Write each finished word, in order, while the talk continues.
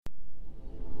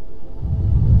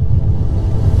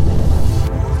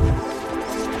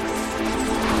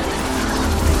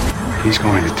He's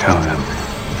going to tell them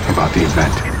about the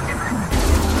event.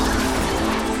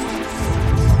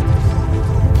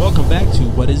 Welcome back to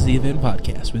What is the Event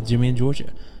podcast with Jimmy and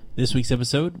Georgia. This week's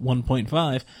episode,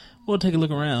 1.5, we'll take a look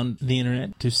around the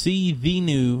internet to see the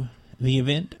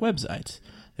event websites.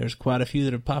 There's quite a few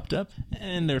that have popped up,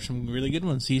 and there's some really good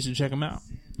ones, so you should check them out.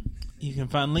 You can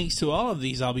find links to all of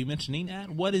these I'll be mentioning at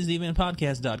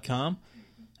whatistheeventpodcast.com,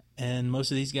 and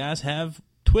most of these guys have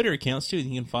Twitter accounts too.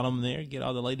 You can follow them there, get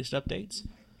all the latest updates.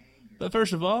 But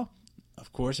first of all,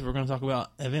 of course, if we're going to talk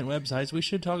about event websites, we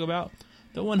should talk about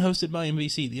the one hosted by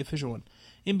NBC, the official one.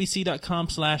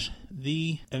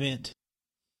 NBC.com/the-event.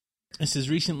 This has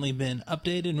recently been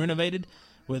updated and renovated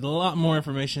with a lot more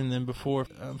information than before.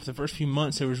 For the first few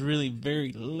months, there was really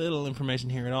very little information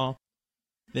here at all.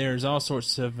 There's all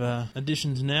sorts of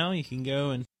additions now. You can go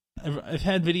and I've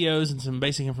had videos and some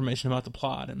basic information about the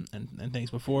plot and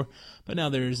things before, but now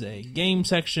there's a game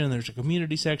section, there's a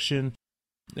community section,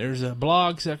 there's a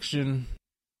blog section,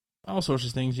 all sorts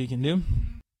of things you can do.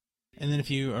 And then if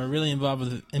you are really involved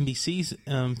with NBC's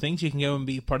things, you can go and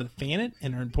be part of the Fan-It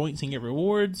and earn points and get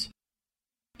rewards.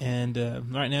 And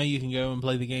right now you can go and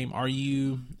play the game Are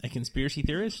You a Conspiracy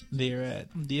Theorist? They're at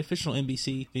the official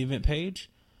NBC the event page.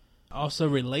 Also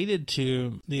related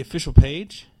to the official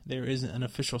page, there is an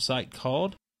official site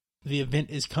called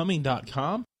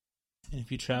theeventiscoming.com. And if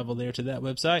you travel there to that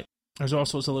website, there's all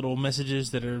sorts of little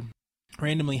messages that are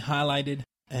randomly highlighted.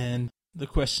 And the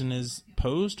question is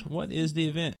posed, what is the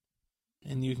event?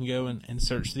 And you can go and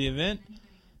search the event.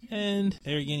 And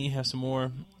there again, you have some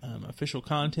more official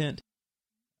content,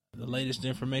 the latest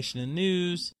information and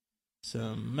news,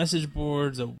 some message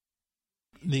boards.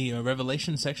 The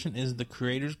Revelation section is the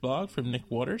creator's blog from Nick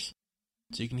Waters.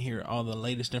 So you can hear all the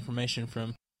latest information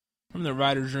from the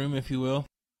writer's room, if you will.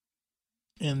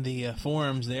 And the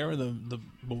forums there, or the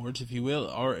boards, if you will,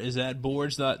 is at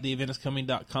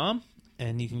boards.theeventiscoming.com.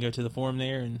 And you can go to the forum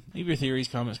there and leave your theories,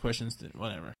 comments, questions,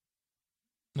 whatever.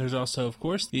 There's also, of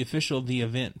course, the official The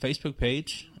Event Facebook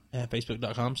page at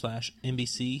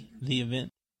facebook.com/NBC The Event.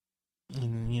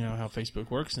 And you know how Facebook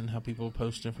works and how people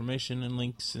post information and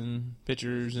links and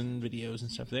pictures and videos and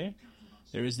stuff there.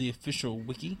 There is the official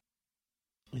wiki.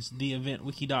 It's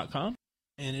theeventwiki.com.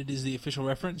 And it is the official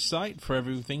reference site for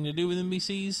everything to do with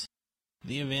NBC's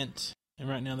The Event. And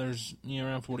right now there's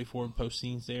around 44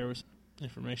 postings there with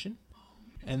information.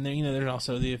 And then there's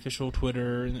also the official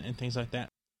Twitter and things like that.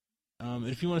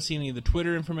 If you want to see any of the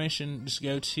Twitter information, just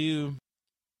go to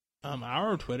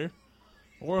our Twitter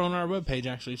or on our webpage,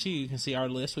 actually, too. You can see our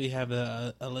list. We have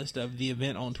a list of the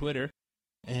event on Twitter,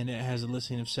 and it has a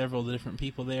listing of several of the different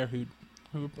people there who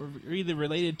are either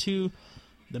related to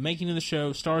the making of the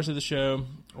show, stars of the show,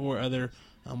 or other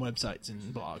websites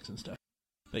and blogs and stuff.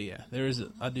 But yeah,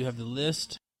 I do have the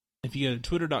list. If you go to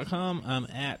twitter.com, I'm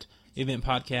at Event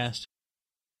Podcast,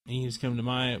 and you just come to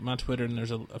my Twitter, and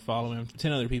there's a following of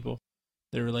 10 other people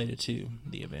that are related to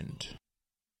the event.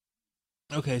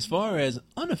 Okay, as far as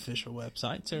unofficial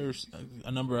websites, there's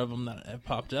a number of them that have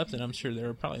popped up, and I'm sure there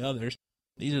are probably others.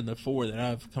 These are the 4 that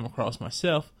I've come across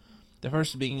myself. The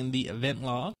first being the Event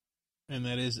Log, and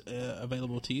that is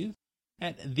available to you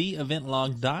at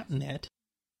theeventlog.net.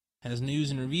 Has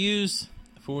news and reviews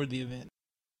for the event.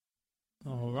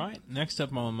 All right, next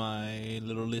up on my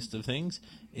little list of things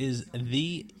is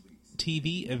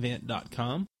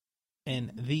thetvevent.com.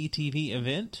 And the TV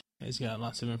event has got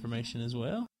lots of information as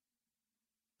well.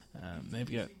 They've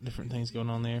got different things going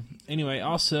on there. Anyway,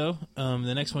 also,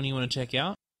 the next one you want to check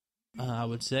out, I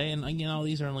would say, and again, all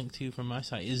these are linked to from my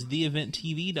site, is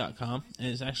theeventtv.com. And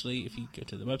it's actually, if you go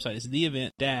to the website, it's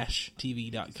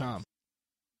theevent-tv.com.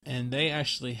 And they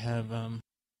actually have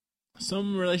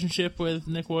some relationship with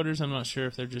Nick Waters. I'm not sure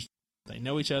if they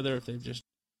know each other, if they've just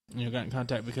got in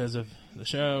contact because of the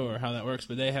show or how that works,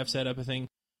 but they have set up a thing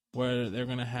where they're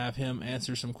going to have him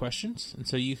answer some questions. And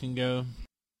so you can go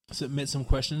submit some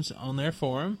questions on their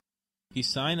forum. If you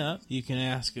sign up, you can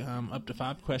ask up to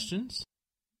 5 questions.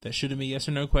 That shouldn't be yes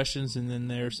or no questions. And then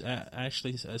there's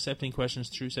actually accepting questions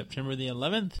through September the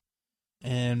 11th.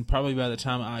 And probably by the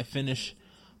time I finish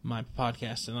my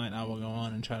podcast tonight, I will go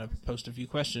on and try to post a few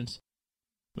questions.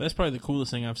 But that's probably the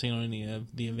coolest thing I've seen on any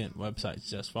of the event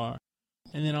websites thus far.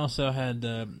 And then also had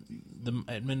the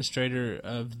administrator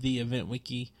of the event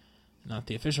wiki, not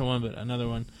the official one, but another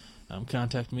one,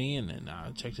 contact me, and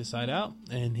I checked his site out.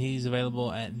 And he's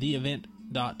available at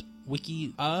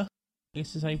theevent.wiki. I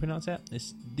guess is how you pronounce that.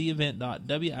 It's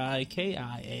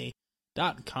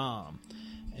theevent.wikia.com.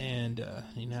 And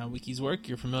you know how wikis work.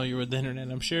 You're familiar with the internet,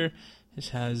 I'm sure. This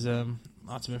has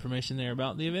lots of information there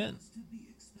about the event.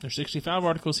 There's 65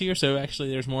 articles here, so actually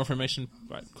there's more information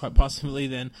quite possibly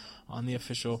than on the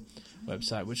official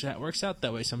website, which that works out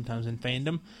that way sometimes in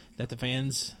fandom, that the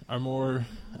fans are more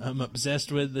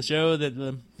obsessed with the show, that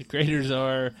the creators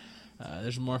are.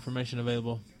 There's more information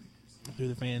available through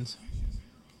the fans.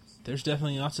 There's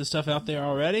definitely lots of stuff out there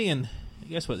already, and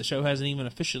guess what? The show hasn't even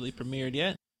officially premiered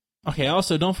yet. Okay,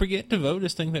 also, don't forget to vote.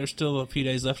 Just think there's still a few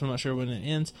days left. I'm not sure when it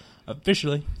ends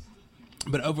officially.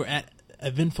 But over at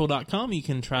Eventful.com, you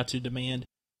can try to demand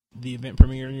the event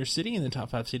premiere in your city, and the top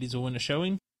 5 cities will win a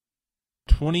showing.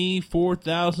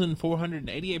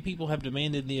 24,488 people have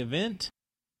demanded the event.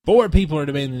 4 people are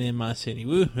demanding it in my city.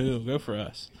 Woohoo, go for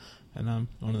us. And I'm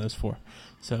one of those 4.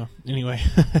 So, anyway,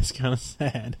 that's kind of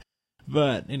sad.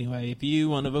 But, anyway, if you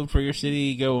want to vote for your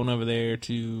city, go on over there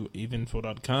to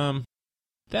Eventful.com.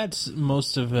 That's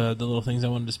most of the little things I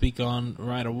wanted to speak on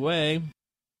right away.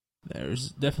 There's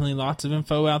definitely lots of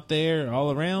info out there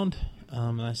all around.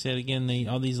 I said again,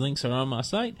 all these links are on my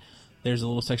site. There's a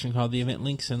little section called the event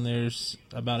links, and there's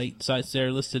about 8 sites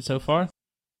there listed so far.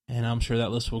 And I'm sure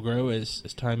that list will grow as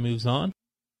time moves on.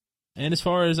 And as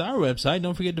far as our website,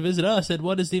 don't forget to visit us at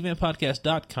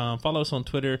whatistheeventpodcast.com. Follow us on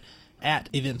Twitter at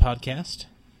eventpodcast.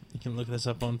 You can look us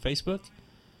up on Facebook.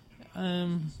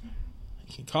 You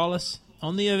can call us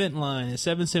on the event line at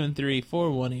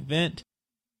 773-41-EVENT.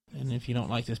 And if you don't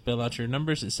like to spell out your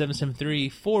numbers, it's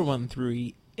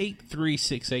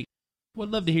 773-413-8368.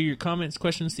 Would love to hear your comments,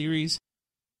 questions, theories,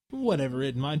 whatever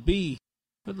it might be.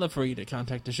 Would love for you to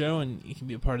contact the show, and you can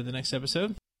be a part of the next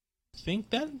episode. I think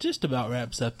that just about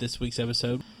wraps up this week's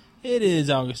episode. It is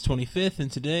August 25th,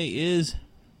 and today is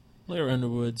Blair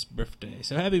Underwood's birthday.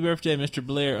 So happy birthday, Mr.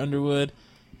 Blair Underwood.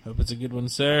 Hope it's a good one,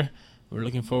 sir. We're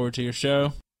looking forward to your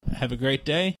show. Have a great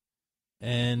day.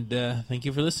 And thank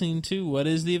you for listening to What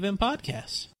is the Event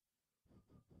Podcast.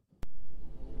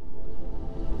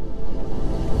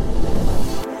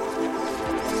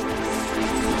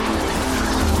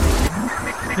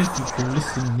 Thank you for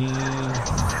listening.